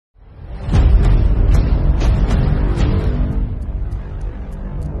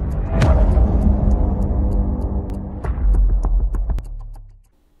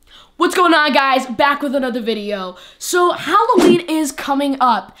going on, guys? Back with another video. So Halloween is coming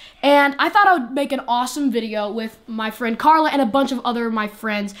up, and I thought I would make an awesome video with my friend Carla and a bunch of other my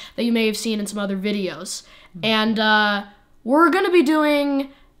friends that you may have seen in some other videos. And we're gonna be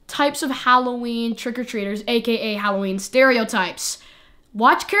doing types of Halloween trick-or-treaters, aka Halloween stereotypes.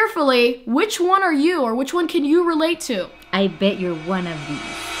 Watch carefully. Which one are you, or which one can you relate to? I bet you're one of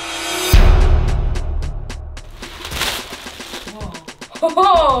these.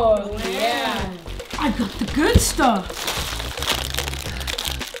 Oh, yeah. I got the good stuff.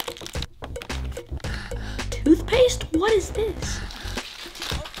 Toothpaste? What is this?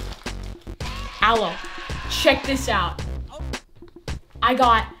 Aloe, check this out. I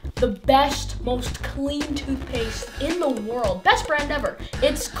got the best, most clean toothpaste in the world. Best brand ever.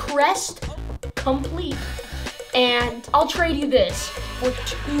 It's Crest Complete. And I'll trade you this for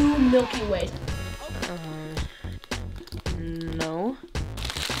 2 Milky Ways. No.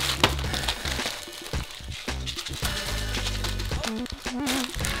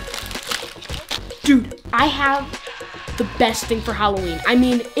 Dude, I have the best thing for Halloween. I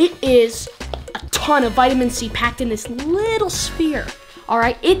mean, it is a ton of vitamin C packed in this little sphere. All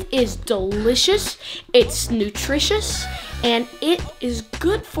right, it is delicious, it's nutritious, and it is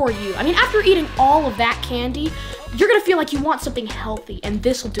good for you. I mean, after eating all of that candy, you're gonna feel like you want something healthy, and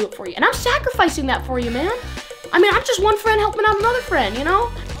this will do it for you. And I'm sacrificing that for you, man. I mean, I'm just one friend helping out another friend, you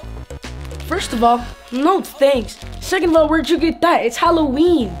know? First of all, no thanks. Second of all, where'd you get that? It's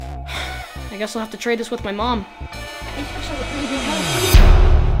Halloween. I guess I'll have to trade this with my mom.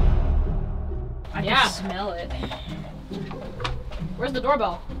 I can smell it. Where's the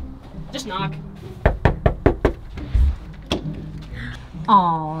doorbell? Just knock.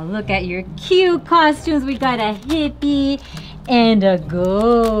 Oh, look at your cute costumes. We got a hippie and a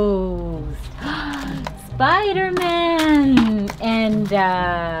ghost. Spider-Man. And,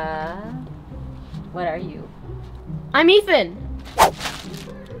 what are you? I'm Ethan.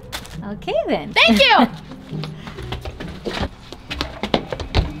 Okay, then. Thank you.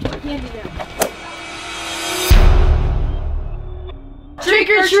 Trick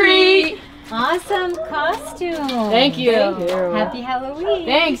or treat! Awesome costume. Thank you. Happy Halloween.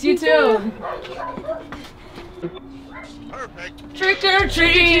 Thanks, you too. Perfect. Trick or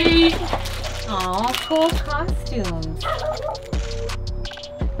treat! Aw, cool costumes.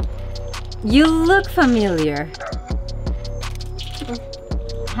 You look familiar.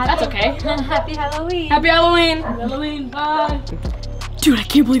 That's okay. Happy Halloween. Happy Halloween! Halloween, bye. Dude, I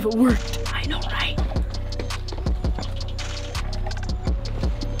can't believe it worked. I know, right?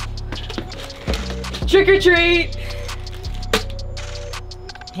 Trick or treat!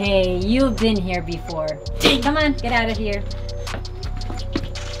 Hey, you've been here before. Come on, get out of here.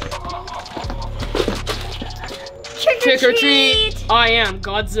 Trick or treat! I am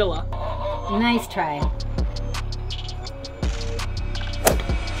Godzilla. Nice try.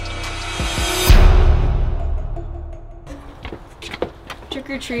 Trick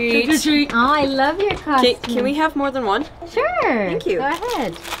or treat. Trick or treat. Oh, I love your costume. Can we have more than one? Sure. Thank you. Go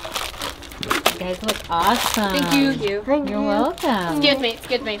ahead. You guys look awesome. Thank you. You're welcome.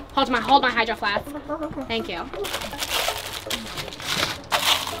 Excuse me. Hold my hydro flask. Thank you.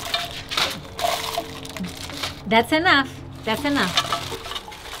 That's enough. That's enough.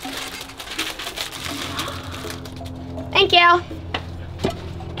 Thank you.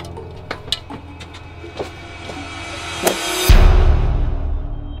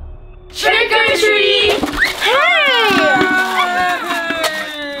 Trick or treat! Hey!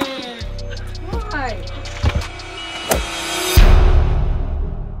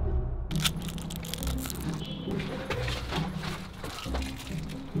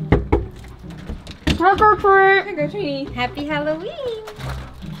 Trick or treat! Trick or treat. Happy Halloween.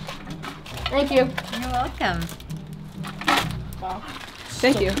 Thank you. You're welcome. Wow.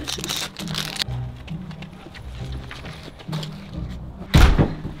 Thank you.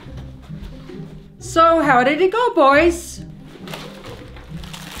 So, how did it go, boys?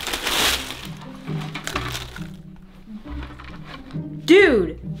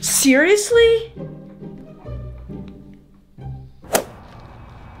 Dude, seriously?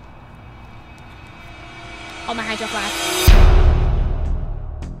 Hold my hydro flask.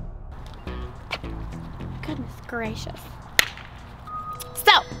 Goodness gracious.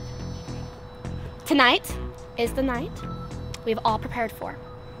 So, tonight is the night we've all prepared for.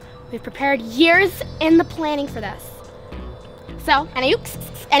 We've prepared years in the planning for this. So,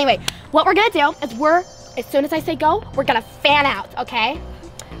 anyway, what we're gonna do is as soon as I say go, we're gonna fan out, okay?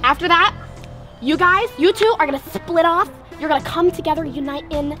 After that, you two are gonna split off you're gonna come together, unite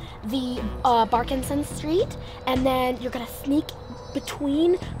in the Barkinson Street, and then you're gonna sneak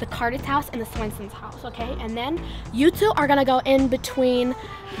between the Cardis house and the Swenson's house, okay? And then you two are gonna go in between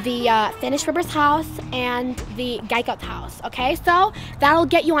the Fineshriber's house and the Geico's house, okay? So that'll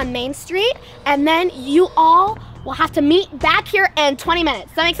get you on Main Street, and then you all will have to meet back here in 20 minutes.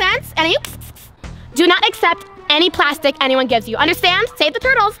 Does that make sense? And you do not accept any plastic anyone gives you. Understand? Save the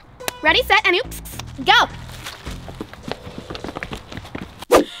turtles. Ready, set, and you go.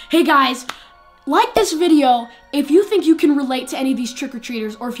 Hey guys, like this video if you think you can relate to any of these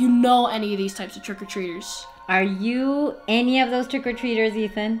trick-or-treaters or if you know any of these types of trick-or-treaters. Are you any of those trick-or-treaters,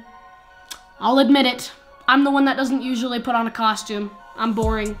 Ethan? I'll admit it. I'm the one that doesn't usually put on a costume. I'm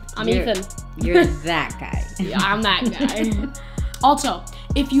boring. Ethan. You're that guy. Yeah, I'm that guy. Also,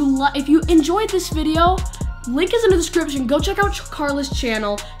 if you enjoyed this video, link is in the description. Go check out Carla's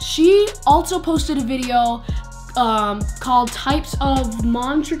channel. She also posted a video called Types of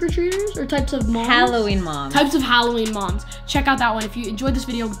Mom Trick-or-Treaters or Types of Moms? Halloween Moms. Types of Halloween Moms. Check out that one. If you enjoyed this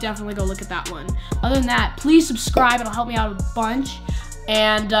video, definitely go look at that one. Other than that, please subscribe. It'll help me out a bunch.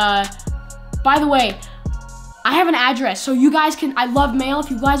 And by the way, I have an address, so you guys can, I love mail.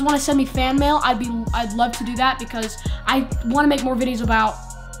 If you guys want to send me fan mail, I'd love to do that because I want to make more videos about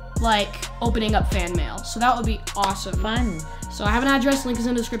like opening up fan mail. So that would be awesome. Fun. So I have an address, link is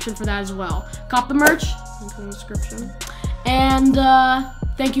in the description for that as well. Cop the merch, link in the description. And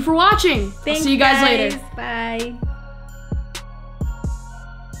thank you for watching. Thanks, I'll see you guys later. Bye.